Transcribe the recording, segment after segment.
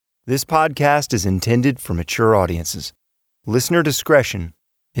This podcast is intended for mature audiences. Listener discretion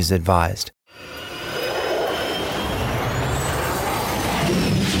is advised.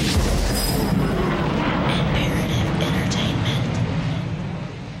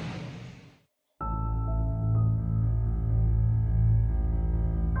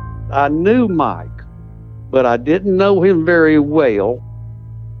 I knew Mike, but I didn't know him very well.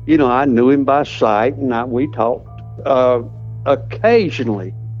 You know, I knew him by sight, and we talked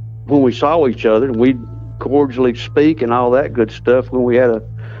occasionally when we saw each other, and we'd cordially speak and all that good stuff when we had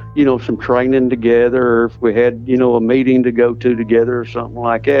some training together, or if we had, a meeting to go to together or something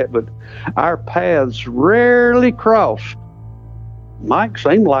like that. But our paths rarely crossed. Mike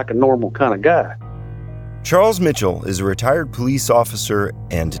seemed like a normal kind of guy. Charles Mitchell is a retired police officer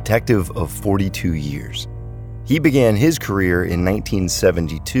and detective of 42 years. He began his career in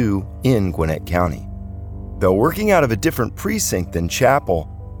 1972 in Gwinnett County. Though working out of a different precinct than Chapel,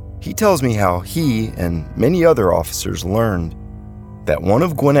 he tells me how he and many other officers learned that one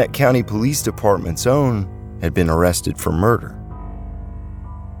of Gwinnett County Police Department's own had been arrested for murder.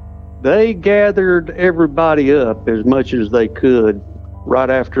 They gathered everybody up as much as they could right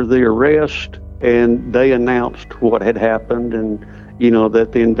after the arrest, and they announced what had happened and,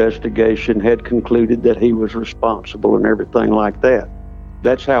 that the investigation had concluded that he was responsible and everything like that.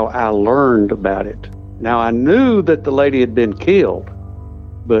 That's how I learned about it. Now, I knew that the lady had been killed,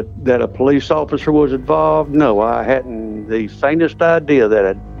 but that a police officer was involved, no, I hadn't the faintest idea that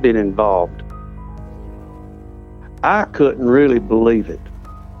I'd been involved. I couldn't really believe it.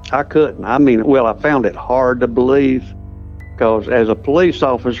 I couldn't. I found it hard to believe, because as a police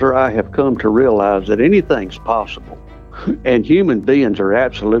officer, I have come to realize that anything's possible, and human beings are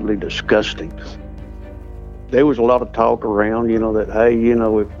absolutely disgusting. There was a lot of talk around, that, hey,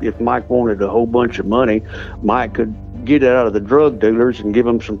 if Mike wanted a whole bunch of money, Mike could get it out of the drug dealers and give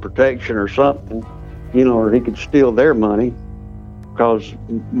them some protection or something, or he could steal their money. Because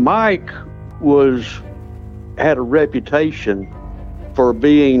Mike had a reputation for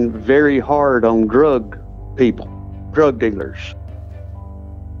being very hard on drug dealers.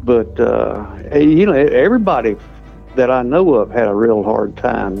 But, everybody that I know of had a real hard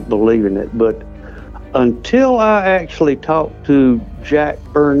time believing it. But until I actually talked to Jack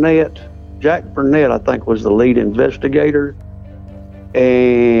Burnett, I think, was the lead investigator,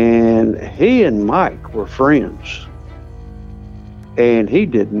 and he and Mike were friends. And he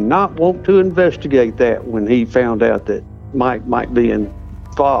did not want to investigate that when he found out that Mike might be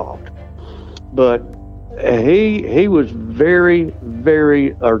involved. But he was very,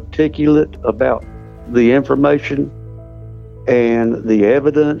 very articulate about the information and the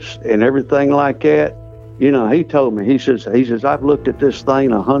evidence and everything like that. He told me, he says, I've looked at this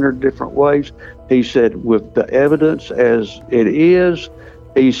thing 100 different ways. He said, with the evidence as it is,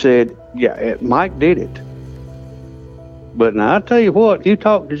 he said, yeah, Mike did it. But now I tell you what, you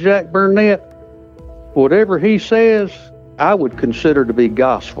talk to Jack Burnett, whatever he says, I would consider to be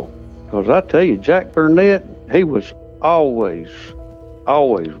gospel. Because I tell you, Jack Burnett, he was always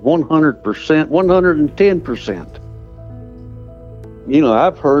 100%, 110%.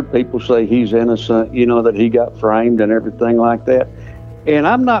 I've heard people say he's innocent, that he got framed and everything like that. And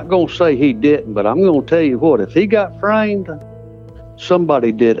I'm not going to say he didn't, but I'm going to tell you what, if he got framed,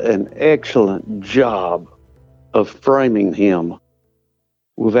 somebody did an excellent job of framing him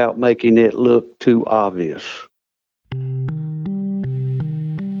without making it look too obvious.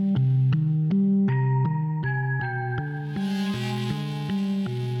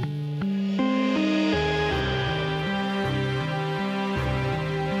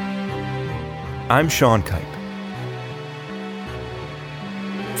 I'm Sean Kipe.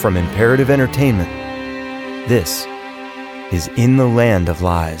 From Imperative Entertainment, this is In the Land of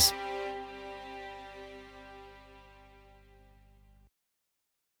Lies.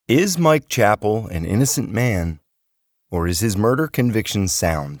 Is Mike Chapel an innocent man, or is his murder conviction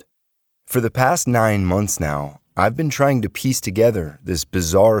sound? For the past 9 months now, I've been trying to piece together this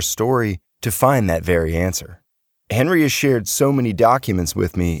bizarre story to find that very answer. Henry has shared so many documents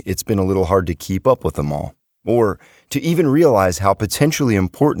with me, it's been a little hard to keep up with them all, or to even realize how potentially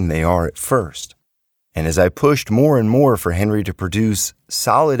important they are at first. And as I pushed more and more for Henry to produce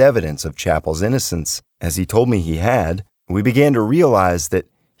solid evidence of Chapel's innocence, as he told me he had, we began to realize that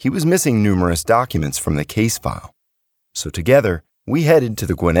he was missing numerous documents from the case file. So together, we headed to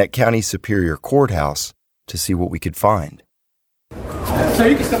the Gwinnett County Superior Courthouse to see what we could find. So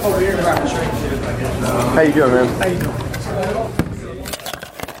you can step over here and grab a drink. How you doing, man? How you doing?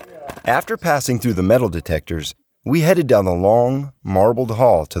 After passing through the metal detectors, We headed down the long, marbled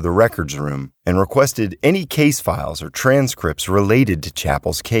hall to the records room and requested any case files or transcripts related to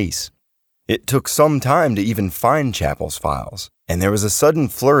Chappell's case. It took some time to even find Chappell's files, and there was a sudden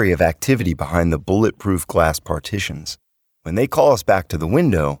flurry of activity behind the bulletproof glass partitions. When they call us back to the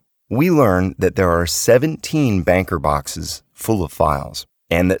window, we learn that there are 17 banker boxes full of files,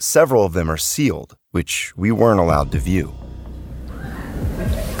 and that several of them are sealed, which we weren't allowed to view.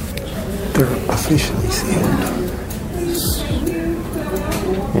 They're officially sealed.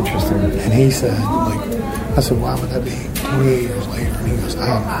 Interesting. And he said, I said, why would that be 28 years later? And he goes, I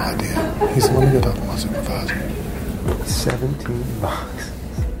have no idea. He said, let me go talk to my supervisor. 17 boxes.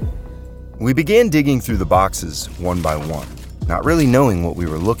 We began digging through the boxes one by one, not really knowing what we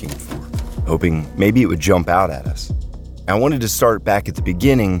were looking for, hoping maybe it would jump out at us. I wanted to start back at the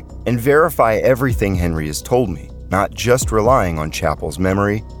beginning and verify everything Henry has told me, not just relying on Chappell's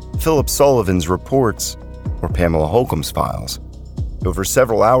memory, Philip Sullivan's reports, or Pamela Holcomb's files. Over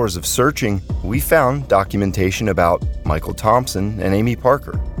several hours of searching, we found documentation about Michael Thompson and Amy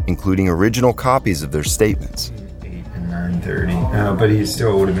Parker, including original copies of their statements. 8 and 9:30. But he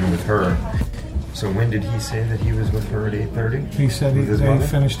still would have been with her. So when did he say that he was with her at 8:30? He said they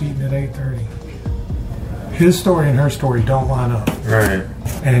finished eating at 8:30. His story and her story don't line up. Right.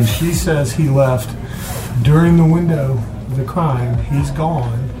 And she says he left during the window of the crime. He's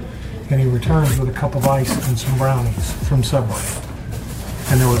gone, and he returns with a cup of ice and some brownies from Subway.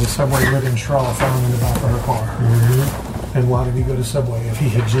 And there was a Subway ribbon straw found in the back of her car. Mm-hmm. And why did he go to Subway if he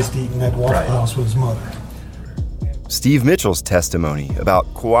had just eaten at Waffle House with his mother? Steve Mitchell's testimony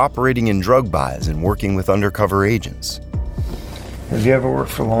about cooperating in drug buys and working with undercover agents. Have you ever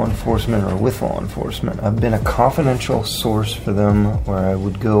worked for law enforcement or with law enforcement? I've been a confidential source for them where I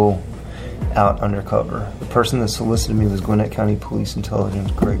would go out undercover. The person that solicited me was Gwinnett County Police Intelligence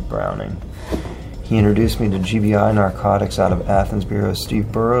Greg Browning. He introduced me to GBI Narcotics out of Athens Bureau,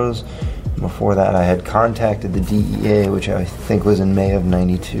 Steve Burrows. Before that, I had contacted the DEA, which I think was in May of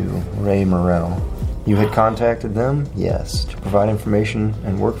 '92, Ray Morrell. You had contacted them? Yes. To provide information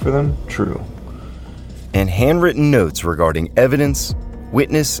and work for them? True. And handwritten notes regarding evidence,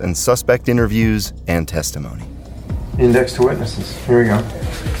 witness and suspect interviews, and testimony. Index to witnesses. Here we go.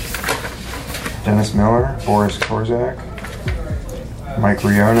 Dennis Miller, Boris Korzak, Mike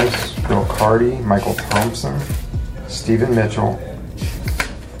Rionis, Bill Carty, Michael Thompson, Stephen Mitchell,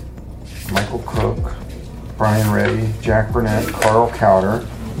 Michael Cook, Brian Reddy, Jack Burnett, Carl Cowder.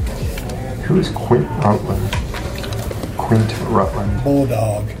 Who is Quint Rutland?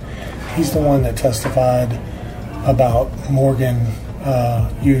 Bulldog. He's the one that testified about Morgan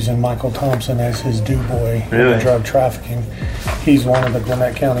using Michael Thompson as his do-boy in drug trafficking. He's one of the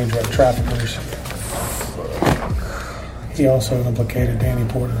Gwinnett County drug traffickers. He also implicated Danny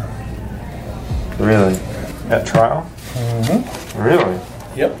Porter. Really? At trial? Mm-hmm. Really?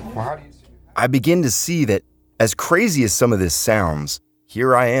 Yep. Well, how do you... I begin to see that, as crazy as some of this sounds,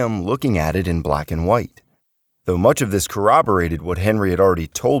 here I am looking at it in black and white. Though much of this corroborated what Henry had already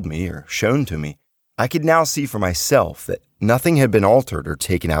told me or shown to me, I could now see for myself that nothing had been altered or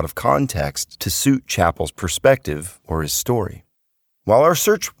taken out of context to suit Chappell's perspective or his story. While our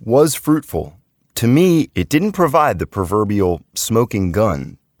search was fruitful, to me, it didn't provide the proverbial smoking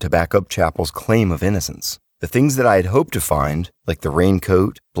gun to back up Chappell's claim of innocence. The things that I had hoped to find, like the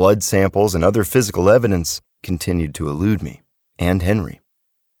raincoat, blood samples, and other physical evidence, continued to elude me, and Henry.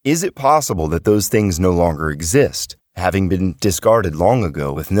 Is it possible that those things no longer exist, having been discarded long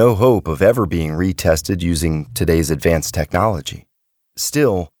ago with no hope of ever being retested using today's advanced technology?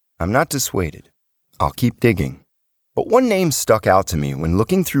 Still, I'm not dissuaded. I'll keep digging. But one name stuck out to me when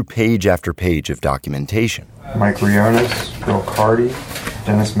looking through page after page of documentation. Mike Rionis, Bill Carty,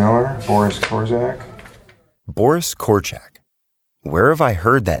 Dennis Miller, Boris Korzak. Boris Korchak. Where have I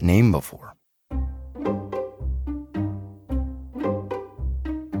heard that name before?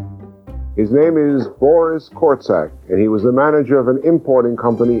 His name is Boris Korczak, and he was the manager of an importing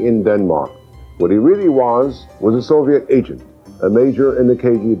company in Denmark. What he really was a Soviet agent, a major in the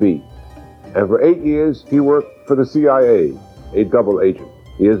KGB. And for 8 years, he worked for the CIA, a double agent.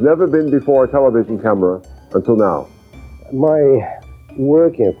 He has never been before a television camera until now. My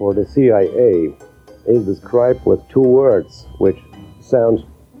working for the CIA is described with 2 words, which sound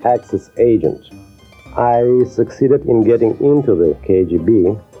Axis agent. I succeeded in getting into the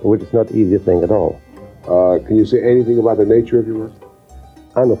KGB, which is not an easy thing at all. Can you say anything about the nature of your work?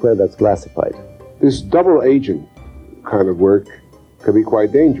 I'm afraid that's classified. This double agent kind of work can be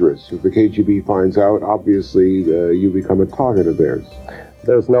quite dangerous. If the KGB finds out, obviously you become a target of theirs.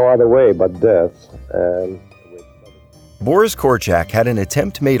 There's no other way but death. Boris Korczak had an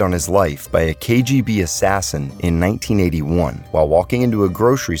attempt made on his life by a KGB assassin in 1981 while walking into a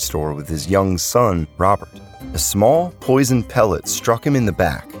grocery store with his young son, Robert. A small, poisoned pellet struck him in the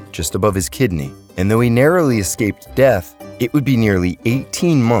back, just above his kidney, and though he narrowly escaped death, it would be nearly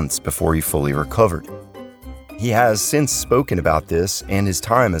 18 months before he fully recovered. He has since spoken about this and his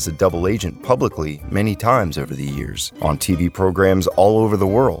time as a double agent publicly many times over the years, on TV programs all over the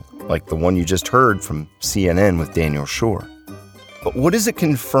world, like the one you just heard from CNN with Daniel Schorr. But what is a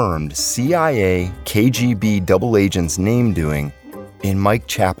confirmed CIA KGB double agent's name doing in Mike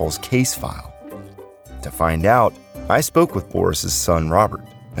Chappell's case file? To find out, I spoke with Boris's son Robert,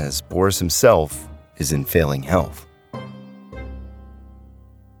 as Boris himself is in failing health.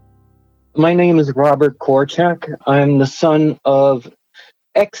 My name is Robert Korczak. I'm the son of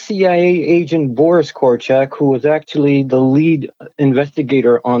ex-CIA agent Boris Korczak, who was actually the lead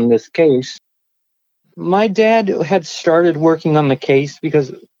investigator on this case. My dad had started working on the case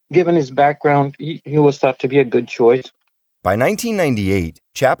because, given his background, he was thought to be a good choice. By 1998,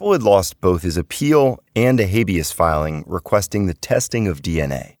 Chappell had lost both his appeal and a habeas filing requesting the testing of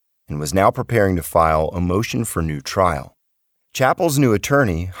DNA, and was now preparing to file a motion for new trial. Chappell's new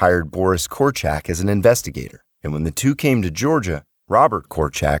attorney hired Boris Korczak as an investigator, and when the two came to Georgia, Robert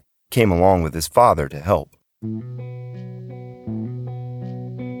Korczak came along with his father to help.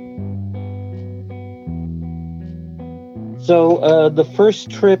 So the first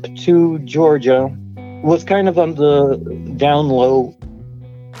trip to Georgia was kind of on the down low,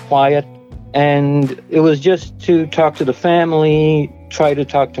 quiet, and it was just to talk to the family, try to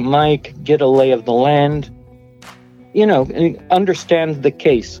talk to Mike, get a lay of the land, and understand the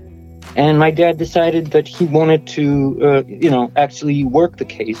case. And my dad decided that he wanted to, actually work the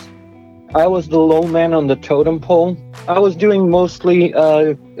case. I was the low man on the totem pole. I was doing mostly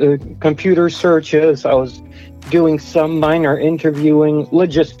computer searches. I was doing some minor interviewing,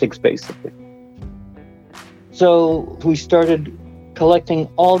 logistics, basically. So we started collecting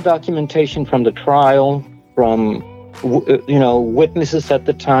all documentation from the trial, from, witnesses at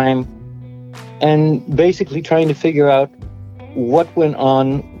the time, and basically trying to figure out what went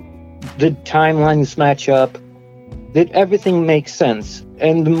on. Did timelines match up? Did everything make sense?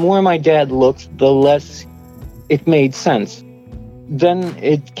 And the more my dad looked, the less it made sense. Then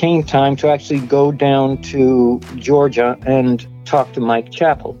it came time to actually go down to Georgia and talk to Mike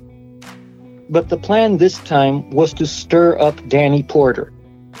Chappell. But the plan this time was to stir up Danny Porter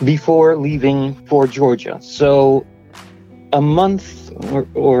before leaving for Georgia. So a month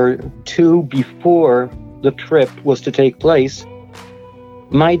or two before the trip was to take place,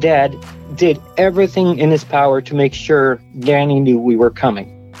 my dad did everything in his power to make sure Danny knew we were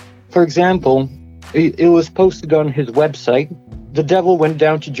coming. For example, it was posted on his website. The Devil Went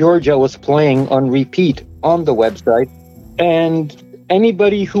Down to Georgia was playing on repeat on the website, and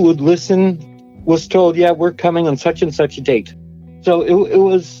anybody who would listen was told, yeah, we're coming on such and such a date. So it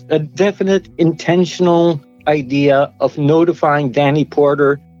was a definite intentional idea of notifying Danny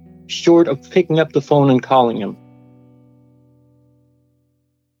Porter, short of picking up the phone and calling him.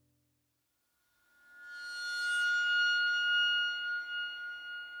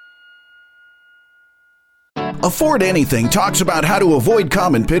 Afford Anything talks about how to avoid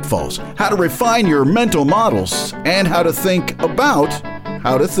common pitfalls, how to refine your mental models, and how to think about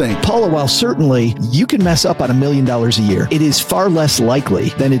how to think. Paula, while certainly you can mess up on $1 million a year, it is far less likely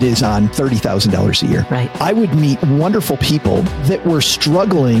than it is on $30,000 a year. Right. I would meet wonderful people that were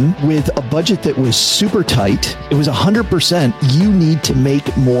struggling with a budget that was super tight. It was 100%. You need to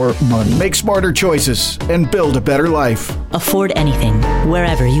make more money. Make smarter choices and build a better life. Afford Anything,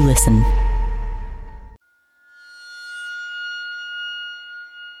 wherever you listen.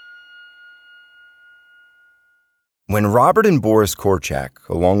 When Robert and Boris Korczak,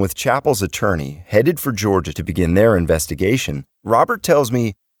 along with Chappell's attorney, headed for Georgia to begin their investigation, Robert tells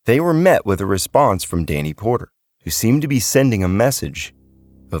me they were met with a response from Danny Porter, who seemed to be sending a message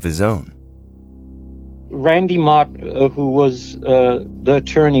of his own. Randy Mott, who was the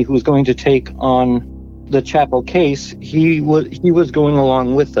attorney who was going to take on the Chappell case, he was going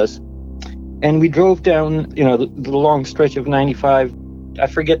along with us. And we drove down, the long stretch of 95. I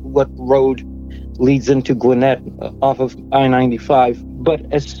forget what road leads into Gwinnett off of I-95. But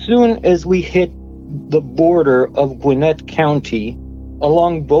as soon as we hit the border of Gwinnett County,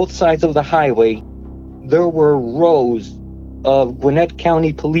 along both sides of the highway, there were rows of Gwinnett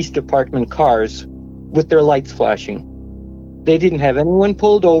County Police Department cars with their lights flashing. They didn't have anyone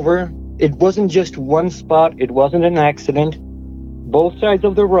pulled over. It wasn't just one spot. It wasn't an accident. Both sides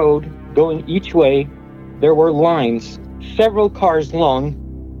of the road, going each way, there were lines, several cars long,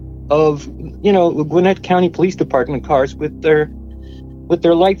 of, Gwinnett County Police Department cars with their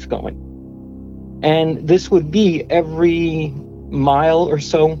lights going. And this would be every mile or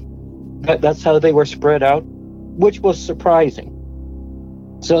so. That's how they were spread out, which was surprising.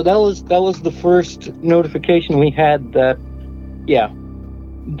 So that was the first notification we had that, yeah,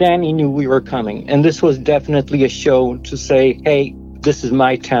 Danny knew we were coming. And this was definitely a show to say, hey, this is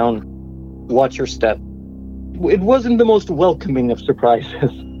my town. Watch your step. It wasn't the most welcoming of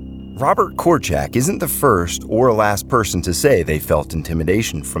surprises. Robert Korchak isn't the first or last person to say they felt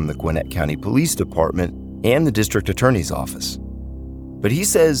intimidation from the Gwinnett County Police Department and the District Attorney's Office. But he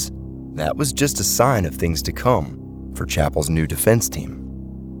says that was just a sign of things to come for Chappell's new defense team.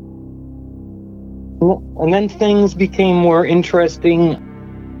 And then things became more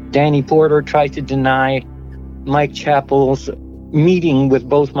interesting. Danny Porter tried to deny Mike Chappell's meeting with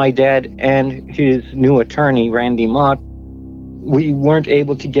both my dad and his new attorney, Randy Mott. We weren't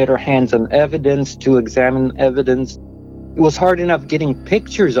able to get our hands on evidence, to examine evidence. It was hard enough getting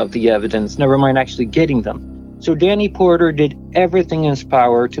pictures of the evidence, never mind actually getting them. So Danny Porter did everything in his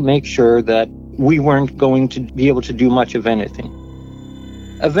power to make sure that we weren't going to be able to do much of anything.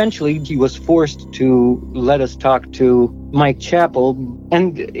 Eventually, he was forced to let us talk to Mike Chappell,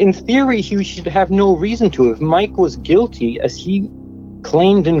 and in theory, he should have no reason to. If Mike was guilty, as he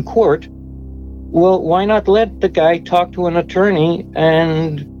claimed in court, well, why not let the guy talk to an attorney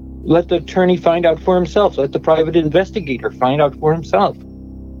and let the attorney find out for himself, let the private investigator find out for himself?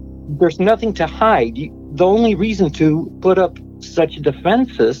 There's nothing to hide. The only reason to put up such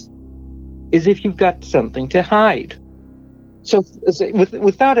defenses is if you've got something to hide. So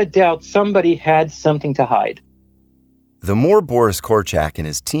without a doubt, somebody had something to hide. The more Boris Korchak and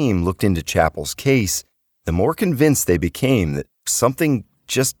his team looked into Chappell's case, the more convinced they became that something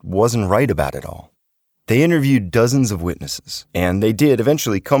just wasn't right about it all. They interviewed dozens of witnesses, and they did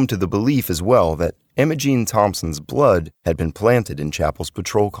eventually come to the belief as well that Emma Jean Thompson's blood had been planted in Chappell's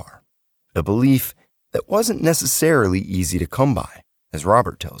patrol car. A belief that wasn't necessarily easy to come by, as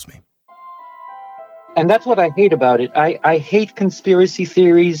Robert tells me. And that's what I hate about it. I hate conspiracy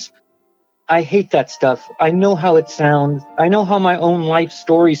theories. I hate that stuff. I know how it sounds. I know how my own life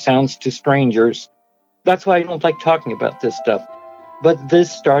story sounds to strangers. That's why I don't like talking about this stuff. But this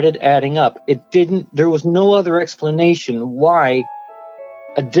started adding up. There was no other explanation why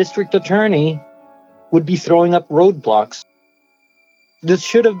a district attorney would be throwing up roadblocks. This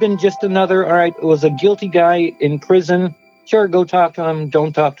should have been just another, all right, it was a guilty guy in prison. Sure, go talk to him,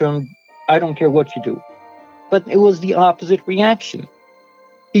 don't talk to him. I don't care what you do. But it was the opposite reaction.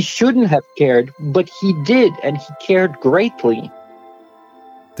 He shouldn't have cared, but he did, and he cared greatly.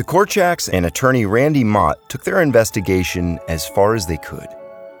 The Korchaks and attorney Randy Mott took their investigation as far as they could.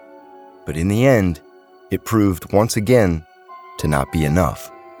 But in the end, it proved once again to not be enough.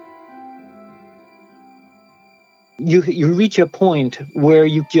 You reach a point where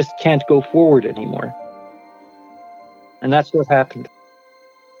you just can't go forward anymore. And that's what happened.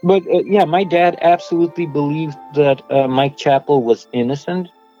 But my dad absolutely believed that Mike Chappell was innocent.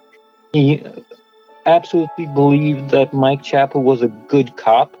 He absolutely believed that Mike Chappell was a good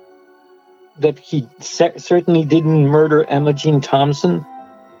cop, that he certainly didn't murder Emma Jean Thompson.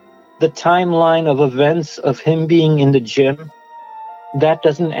 The timeline of events of him being in the gym, that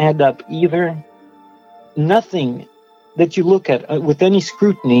doesn't add up either. Nothing that you look at with any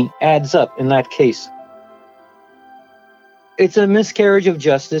scrutiny adds up in that case. It's a miscarriage of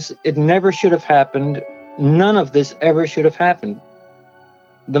justice. It never should have happened. None of this ever should have happened.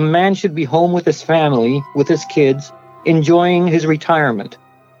 The man should be home with his family, with his kids, enjoying his retirement.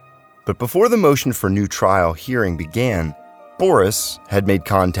 But before the motion for new trial hearing began, Boris had made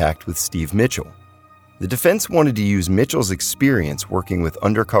contact with Steve Mitchell. The defense wanted to use Mitchell's experience working with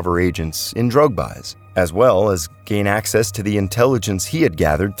undercover agents in drug buys, as well as gain access to the intelligence he had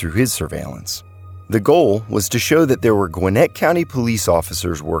gathered through his surveillance. The goal was to show that there were Gwinnett County police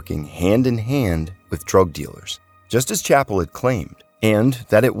officers working hand in hand with drug dealers, just as Chappell had claimed, and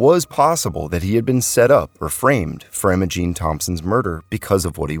that it was possible that he had been set up or framed for Emma Jean Thompson's murder because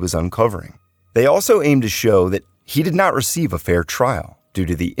of what he was uncovering. They also aimed to show that he did not receive a fair trial due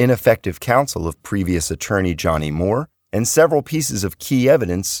to the ineffective counsel of previous attorney Johnny Moore and several pieces of key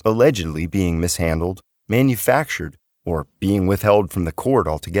evidence allegedly being mishandled, manufactured, or being withheld from the court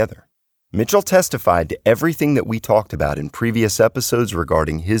altogether. Mitchell testified to everything that we talked about in previous episodes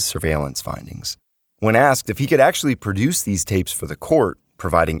regarding his surveillance findings. When asked if he could actually produce these tapes for the court,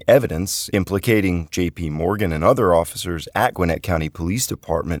 providing evidence implicating J.P. Morgan and other officers at Gwinnett County Police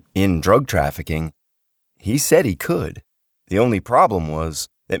Department in drug trafficking, he said he could. The only problem was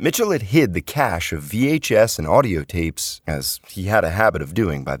that Mitchell had hid the cache of VHS and audio tapes, as he had a habit of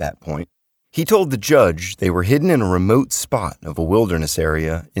doing by that point. He told the judge they were hidden in a remote spot of a wilderness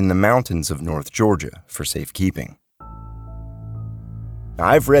area in the mountains of North Georgia for safekeeping.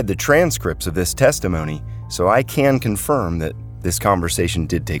 I've read the transcripts of this testimony, so I can confirm that this conversation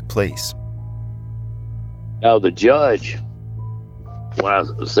did take place. Now, the judge, when I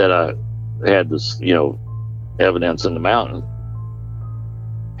said I had this, evidence in the mountain,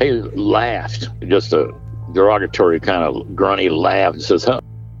 he laughed, just a derogatory kind of grunty laugh, and says,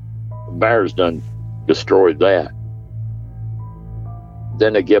 bears done destroyed that.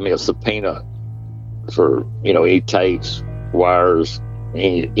 Then they give me a subpoena for, any tapes, wires,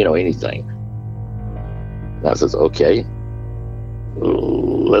 anything. And I says, okay,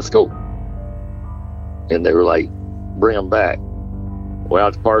 let's go. And they were like, bring them back. Went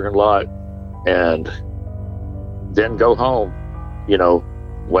out to the parking lot and didn't go home,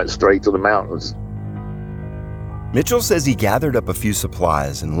 went straight to the mountains. Mitchell says he gathered up a few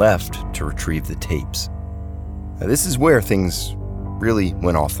supplies and left to retrieve the tapes. Now, this is where things really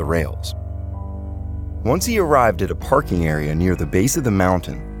went off the rails. Once he arrived at a parking area near the base of the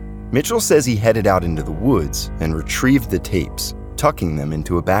mountain, Mitchell says he headed out into the woods and retrieved the tapes, tucking them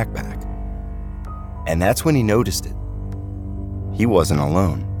into a backpack. And that's when he noticed it. He wasn't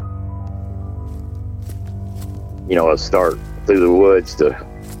alone. I start through the woods to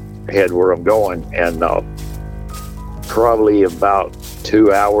head where I'm going, and probably about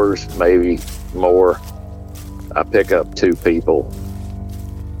 2 hours, maybe more, I pick up two people.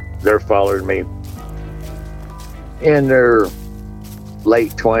 They're following me in their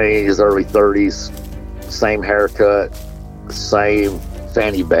late 20s, early 30s, same haircut, same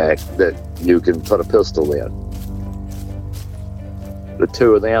fanny pack that you can put a pistol in. The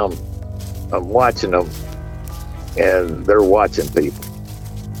two of them, I'm watching them, and they're watching people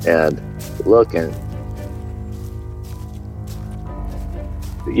and looking.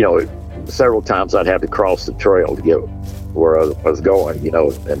 Several times I'd have to cross the trail to get where I was going,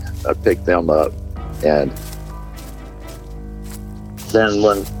 and I picked them up. And then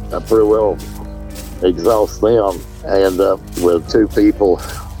when I pretty well exhaust them, I end up with two people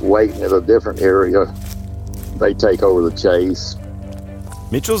waiting at a different area. They take over the chase.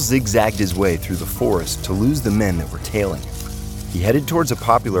 Mitchell zigzagged his way through the forest to lose the men that were tailing him. He headed towards a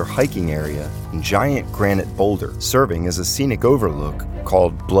popular hiking area and giant granite boulder serving as a scenic overlook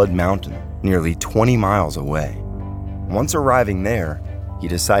called Blood Mountain, nearly 20 miles away. Once arriving there, he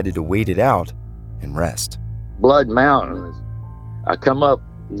decided to wait it out and rest. Blood Mountain, I come up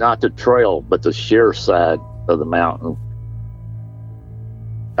not the trail, but the sheer side of the mountain.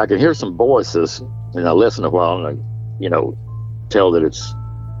 I can hear some voices, and I listen a while, and I, tell that it's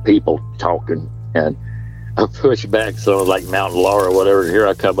people talking, and I push back so like Mount Laura or whatever. Here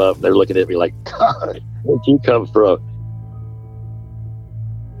I come up, they're looking at me like, God, where'd you come from?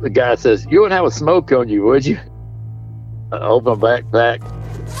 The guy says, you wouldn't have a smoke on you, would you? I opened my backpack,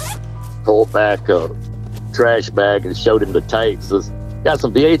 pulled back a trash bag and showed him the tapes. Says, got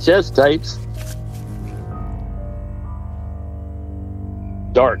some VHS tapes.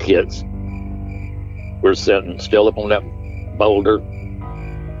 Dark hits. We're sitting still up on that boulder.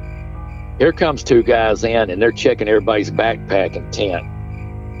 Here comes two guys in, and they're checking everybody's backpack and tent.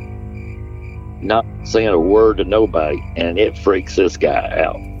 Not saying a word to nobody, and it freaks this guy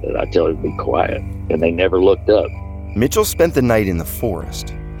out. And I tell him to be quiet, and they never looked up. Mitchell spent the night in the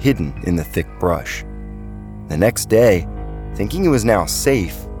forest, hidden in the thick brush. The next day, thinking he was now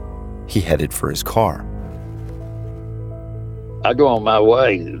safe, he headed for his car. I go on my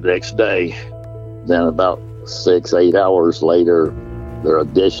way the next day. Then about 6-8 hours later, there are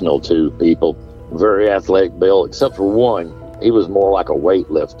additional two people, very athletic build, except for one. He was more like a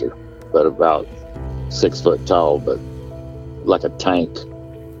weightlifter, but about 6 foot tall, but like a tank.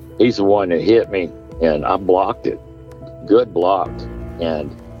 He's the one that hit me, and I blocked it. Good blocked, and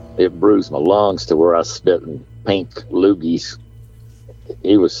it bruised my lungs to where I spit in pink loogies.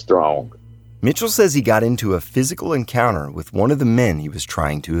 He was strong. Mitchell says he got into a physical encounter with one of the men he was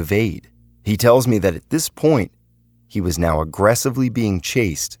trying to evade. He tells me that at this point, he was now aggressively being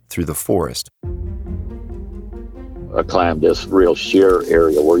chased through the forest. I climbed this real sheer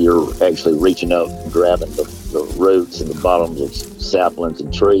area where you're actually reaching up and grabbing the roots and the bottoms of saplings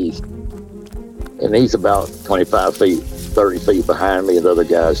and trees. And he's about 25 feet, 30 feet behind me, and the other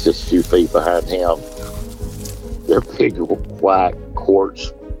guy's just a few feet behind him. They're big, white,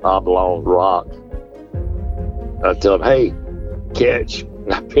 quartz, oblong rock. I tell him, hey, catch.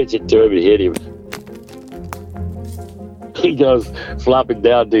 And I pitch it to him and hit him. He goes flopping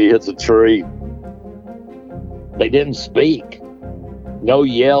down till he hits a tree. They didn't speak. No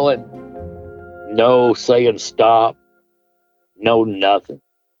yelling, no saying stop, no nothing.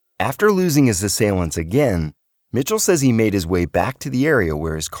 After losing his assailants again, Mitchell says he made his way back to the area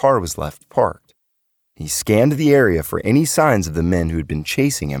where his car was left parked. He scanned the area for any signs of the men who had been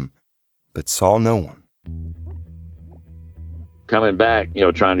chasing him, but saw no one. Coming back,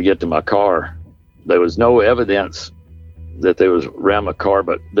 trying to get to my car, there was no evidence that they was around my car,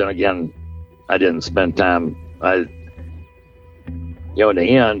 but then again, I didn't spend time. In the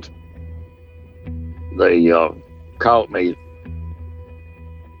end, they caught me,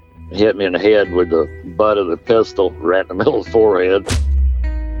 hit me in the head with the butt of the pistol right in the middle of the forehead,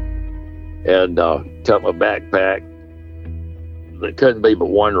 and took my backpack. There couldn't be but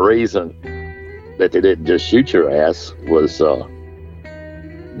one reason that they didn't just shoot your ass, was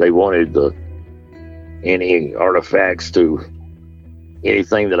they wanted any artifacts to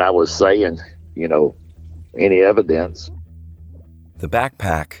anything that I was saying, any evidence. The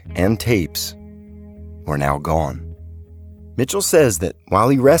backpack and tapes were now gone. Mitchell says that while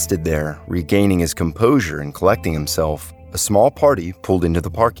he rested there, regaining his composure and collecting himself, a small party pulled into the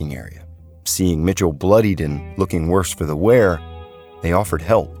parking area. Seeing Mitchell bloodied and looking worse for the wear, they offered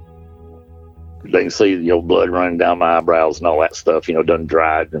help. They can see, blood running down my eyebrows and all that stuff, done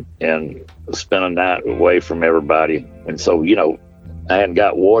dried, and spent a night away from everybody. And so, I hadn't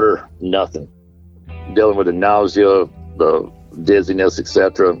got water, nothing. Dealing with the nausea, the dizziness,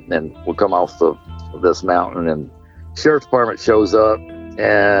 etc. And we'll come off this mountain, and Sheriff's Department shows up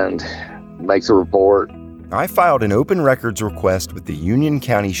and makes a report. I filed an open records request with the Union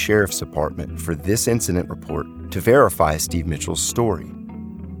County Sheriff's Department for this incident report to verify Steve Mitchell's story.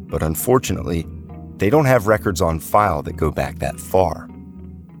 But unfortunately, they don't have records on file that go back that far.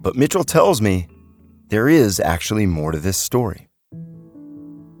 But Mitchell tells me there is actually more to this story.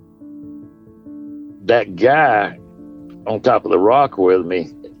 That guy on top of the rock with me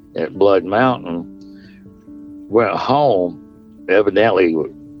at Blood Mountain went home, evidently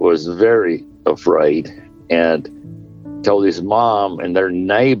was very afraid, and told his mom, and their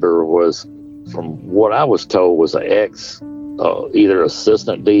neighbor was, from what I was told, was an ex, either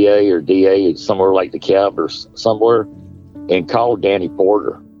assistant DA or DA somewhere like DeKalb or somewhere, and called Danny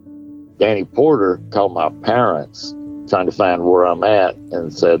Porter. Danny Porter called my parents trying to find where I'm at,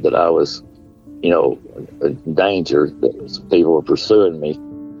 and said that I was, in danger, that some people were pursuing me.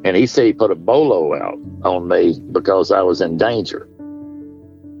 And he said he put a bolo out on me because I was in danger.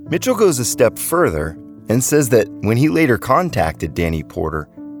 Mitchell goes a step further and says that when he later contacted Danny Porter,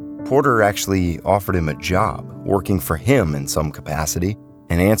 Porter actually offered him a job, working for him in some capacity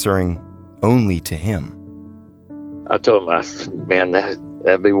and answering only to him. I told him, man,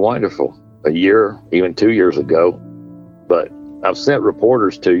 that'd be wonderful. A year, even 2 years ago. But I've sent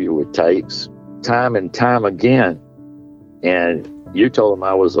reporters to you with tapes time and time again. And you told them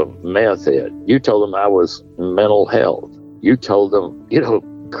I was a meth head. You told them I was mental health. You told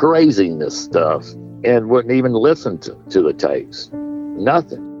them, craziness stuff, and wouldn't even listen to the tapes.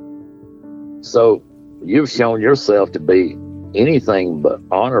 Nothing. So you've shown yourself to be anything but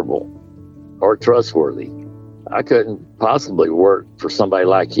honorable or trustworthy. I couldn't possibly work for somebody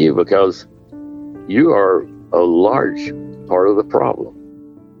like you because you are a large part of the problem.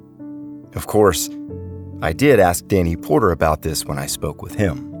 Of course, I did ask Danny Porter about this when I spoke with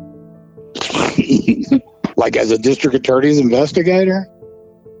him. Like as a district attorney's investigator?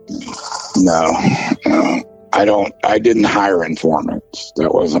 No. I didn't hire informants.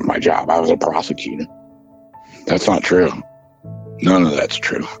 That wasn't my job. I was a prosecutor. That's not true. None of that's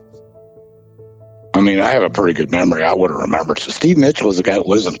true. I mean, I have a pretty good memory. I would have remembered. So Steve Mitchell is the guy that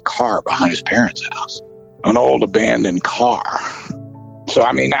lives in a car behind his parents' house. An old abandoned car. So,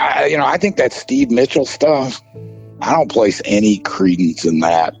 I mean, I think that Steve Mitchell stuff, I don't place any credence in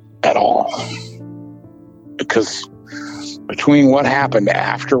that at all. Because between what happened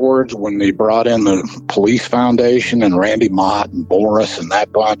afterwards when they brought in the police foundation and Randy Mott and Boris and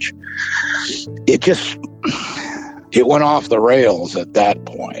that bunch, it went off the rails at that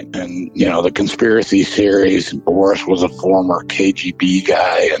point. And, the conspiracy series, Boris was a former KGB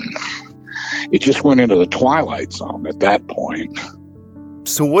guy, and it just went into the twilight zone at that point.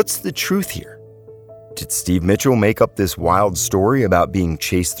 So what's the truth here? Did Steve Mitchell make up this wild story about being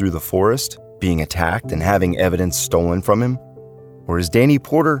chased through the forest, being attacked, and having evidence stolen from him? Or is Danny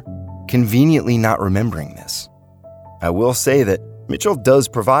Porter conveniently not remembering this? I will say that Mitchell does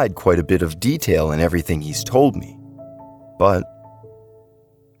provide quite a bit of detail in everything he's told me. But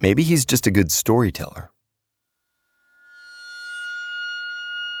maybe he's just a good storyteller.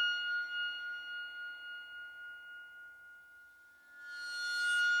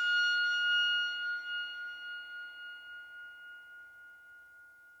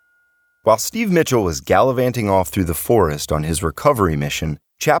 While Steve Mitchell was gallivanting off through the forest on his recovery mission,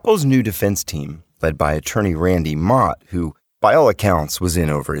 Chappell's new defense team, led by attorney Randy Mott, who, by all accounts, was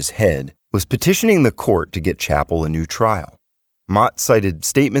in over his head, was petitioning the court to get Chappell a new trial. Mott cited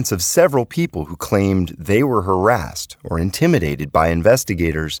statements of several people who claimed they were harassed or intimidated by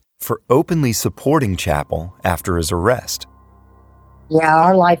investigators for openly supporting Chappell after his arrest. Yeah,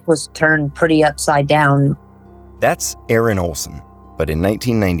 our life was turned pretty upside down. That's Erin Olson. But in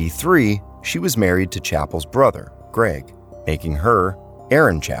 1993, she was married to Chappell's brother, Greg, making her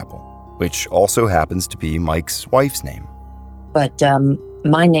Erin Chappell, which also happens to be Mike's wife's name. But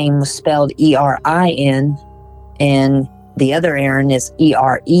my name was spelled E-R-I-N, and the other Erin is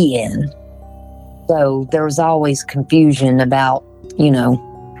E-R-E-N. So there was always confusion about,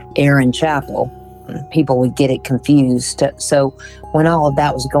 Erin Chappell. People would get it confused. So when all of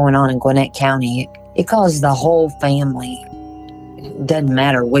that was going on in Gwinnett County, it caused the whole family. It doesn't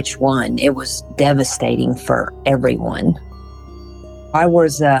matter which one. It was devastating for everyone. I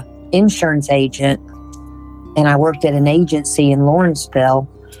was an insurance agent, and I worked at an agency in Lawrenceville,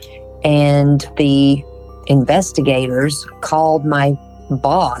 and the investigators called my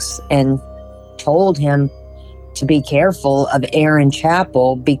boss and told him to be careful of Erin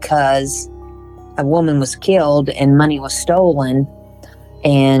Chappell because a woman was killed and money was stolen,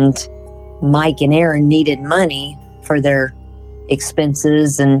 and Mike and Erin needed money for their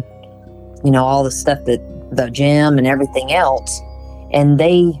expenses and, all the stuff that the gym and everything else. And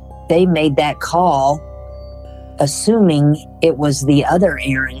they made that call assuming it was the other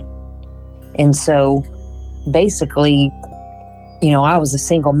Erin. And so basically, I was a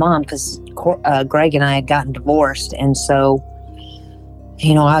single mom because Greg and I had gotten divorced. And so,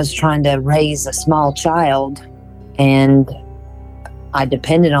 I was trying to raise a small child, and I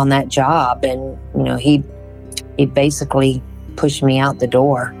depended on that job. And, he basically pushed me out the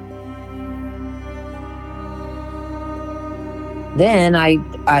door. Then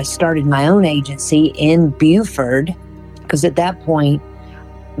I started my own agency in Buford, because at that point,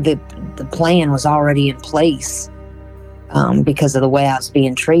 the plan was already in place because of the way I was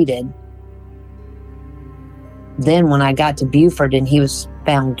being treated. Then when I got to Buford and he was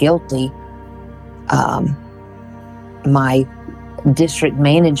found guilty, my district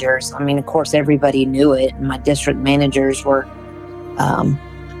managers, of course, everybody knew it. And my district managers were,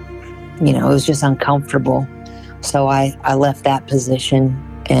 it was just uncomfortable. So I left that position,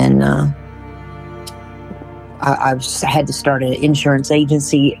 and I had to start an insurance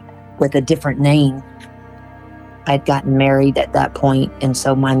agency with a different name. I'd gotten married at that point, and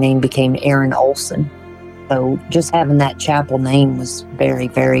so my name became Erin Olson. So just having that Chappell name was very,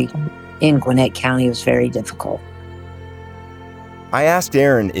 very, in Gwinnett County, was very difficult. I asked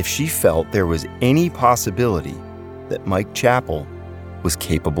Erin if she felt there was any possibility that Mike Chappell was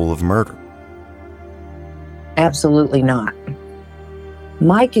capable of murder. Absolutely not.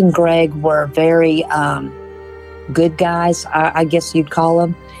 Mike and Greg were very good guys, I guess you'd call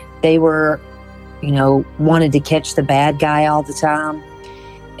them. They were, wanted to catch the bad guy all the time.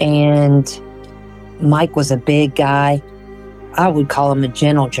 And Mike was a big guy. I would call him a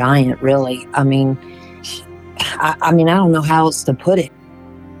gentle giant, really. I don't know how else to put it.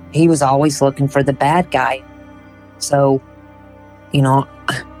 He was always looking for the bad guy. So,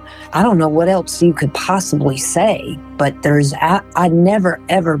 I don't know what else you could possibly say, but I never,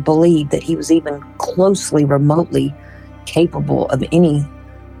 ever believed that he was even closely, remotely capable of any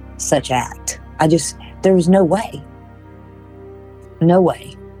such act. There was no way. No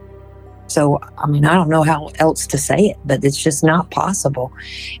way. So, I don't know how else to say it, but it's just not possible.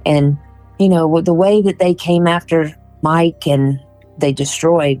 And, with the way that they came after Mike and they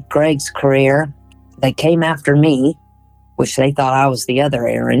destroyed Greg's career, they came after me, which they thought I was the other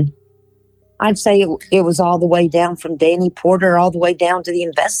Erin. I'd say it was all the way down from Danny Porter all the way down to the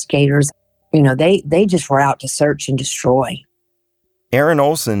investigators. They just were out to search and destroy. Erin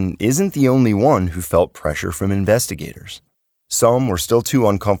Olson isn't the only one who felt pressure from investigators. Some were still too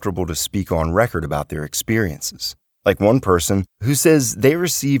uncomfortable to speak on record about their experiences. Like one person who says they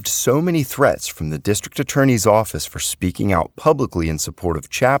received so many threats from the district attorney's office for speaking out publicly in support of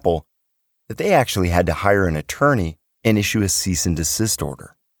Chappell that they actually had to hire an attorney and issue a cease and desist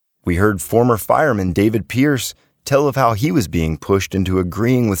order. We heard former fireman David Pierce tell of how he was being pushed into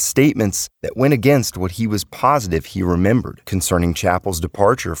agreeing with statements that went against what he was positive he remembered concerning Chappell's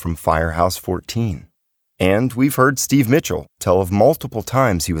departure from Firehouse 14. And we've heard Steve Mitchell tell of multiple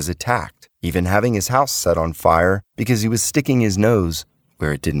times he was attacked, even having his house set on fire because he was sticking his nose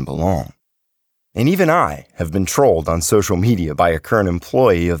where it didn't belong. And even I have been trolled on social media by a current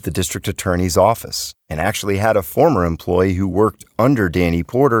employee of the district attorney's office, and actually had a former employee who worked under Danny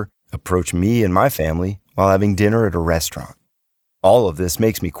Porter approach me and my family while having dinner at a restaurant. All of this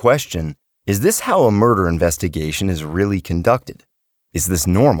makes me question, is this how a murder investigation is really conducted? Is this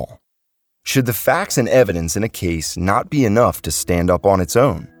normal? Should the facts and evidence in a case not be enough to stand up on its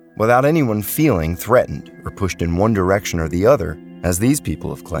own, without anyone feeling threatened or pushed in one direction or the other, as these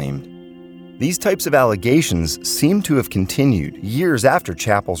people have claimed? These types of allegations seem to have continued years after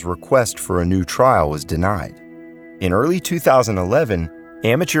Chappell's request for a new trial was denied. In early 2011,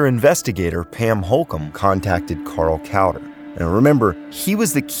 amateur investigator Pam Holcomb contacted Carl Kauder. And remember, he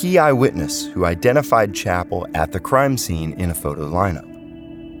was the key eyewitness who identified Chappell at the crime scene in a photo lineup.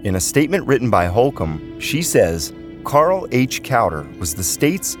 In a statement written by Holcomb, she says, Carl H. Kauder was the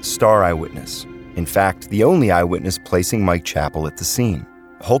state's star eyewitness. In fact, the only eyewitness placing Mike Chappell at the scene.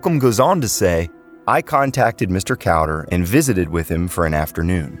 Holcomb goes on to say, I contacted Mr. Kauder and visited with him for an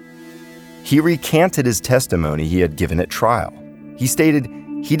afternoon. He recanted his testimony he had given at trial. He stated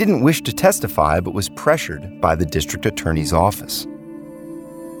he didn't wish to testify but was pressured by the district attorney's office.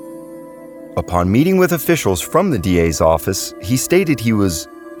 Upon meeting with officials from the DA's office, he stated he was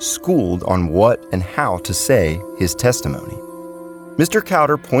schooled on what and how to say his testimony. Mr.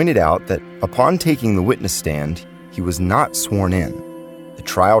 Kauder pointed out that upon taking the witness stand, he was not sworn in. The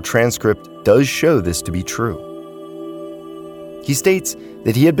trial transcript does show this to be true. He states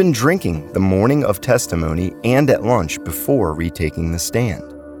that he had been drinking the morning of testimony and at lunch before retaking the stand.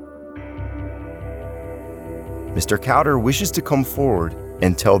 Mr. Kauder wishes to come forward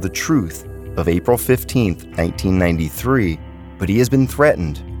and tell the truth of April 15, 1993, but he has been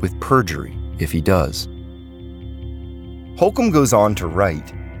threatened with perjury if he does. Holcomb goes on to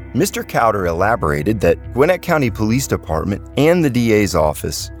write, Mr. Kauder elaborated that Gwinnett County Police Department and the DA's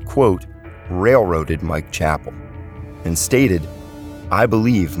office, quote, railroaded Mike Chappell, and stated, I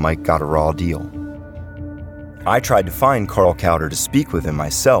believe Mike got a raw deal. I tried to find Carl Kauder to speak with him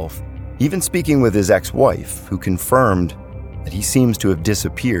myself, even speaking with his ex-wife, who confirmed that he seems to have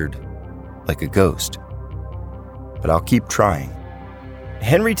disappeared like a ghost. But I'll keep trying.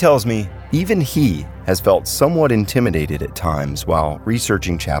 Henry tells me even he has felt somewhat intimidated at times while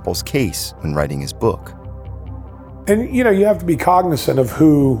researching Chappell's case when writing his book. And, you have to be cognizant of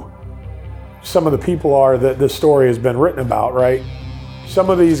who some of the people are that this story has been written about, right? Some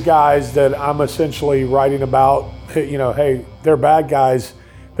of these guys that I'm essentially writing about, hey, they're bad guys.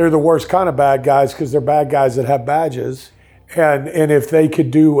 They're the worst kind of bad guys because they're bad guys that have badges. And if they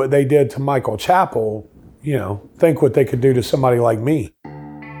could do what they did to Michael Chappell, think what they could do to somebody like me.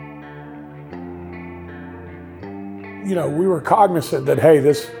 We were cognizant that, hey,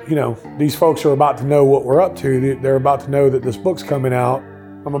 these folks are about to know what we're up to. They're about to know that this book's coming out.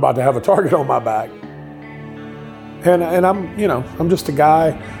 I'm about to have a target on my back. And I'm just a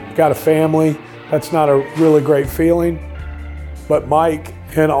guy, got a family. That's not a really great feeling. But Mike,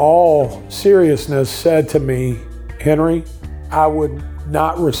 in all seriousness, said to me, Henry, I would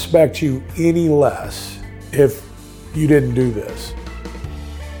not respect you any less if you didn't do this.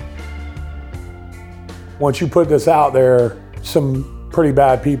 Once you put this out there, some pretty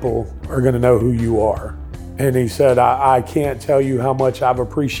bad people are going to know who you are. And he said, I can't tell you how much I've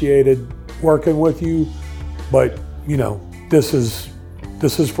appreciated working with you, but this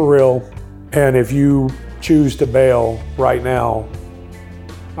is for real. And if you choose to bail right now,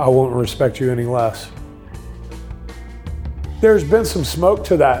 I won't respect you any less. There's been some smoke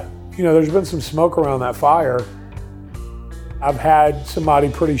to that. There's been some smoke around that fire. I've had somebody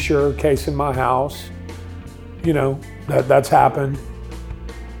pretty sure case in my house. That's happened.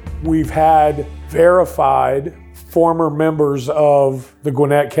 We've had verified former members of the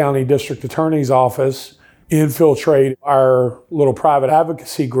Gwinnett County District Attorney's Office infiltrate our little private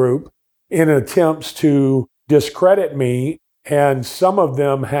advocacy group in attempts to discredit me. And some of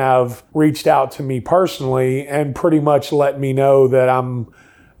them have reached out to me personally and pretty much let me know that I'm,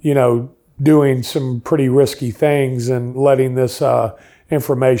 doing some pretty risky things and letting this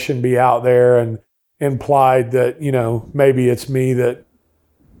information be out there, and implied that, maybe it's me that,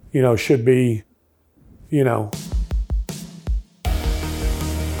 should be,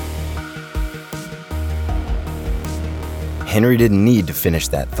 Henry didn't need to finish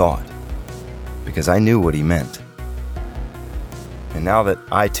that thought, because I knew what he meant. And now that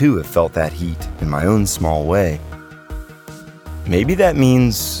I too have felt that heat in my own small way, maybe that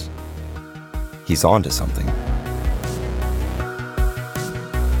means he's onto something.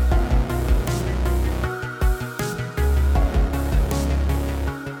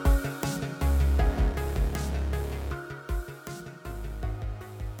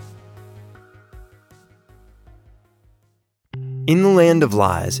 In the Land of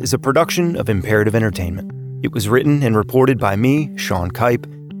Lies is a production of Imperative Entertainment. It was written and reported by me, Sean Kipe,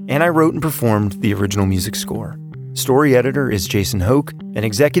 and I wrote and performed the original music score. Story editor is Jason Hoke, and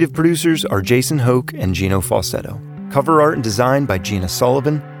executive producers are Jason Hoke and Gino Falsetto. Cover art and design by Gina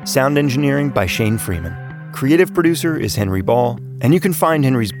Sullivan, sound engineering by Shane Freeman. Creative producer is Henry Ball, and you can find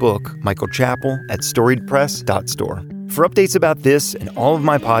Henry's book, Michael Chappell, at storiedpress.store. For updates about this and all of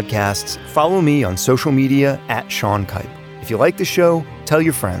my podcasts, follow me on social media at Sean Kipe. If you like the show, tell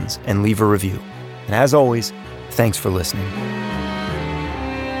your friends and leave a review. And as always, thanks for listening.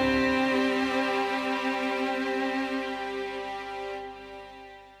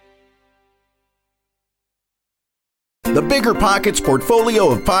 The Bigger Pockets portfolio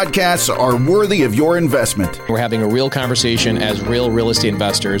of podcasts are worthy of your investment. We're having a real conversation as real estate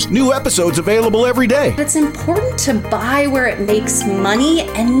investors. New episodes available every day. It's important to buy where it makes money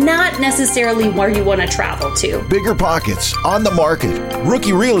and not necessarily where you want to travel to. Bigger Pockets, On the Market,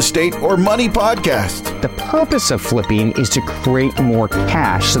 Rookie Real Estate, or Money Podcast. The purpose of flipping is to create more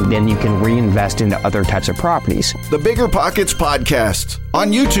cash so then you can reinvest into other types of properties. The Bigger Pockets Podcast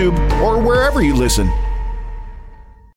on YouTube or wherever you listen.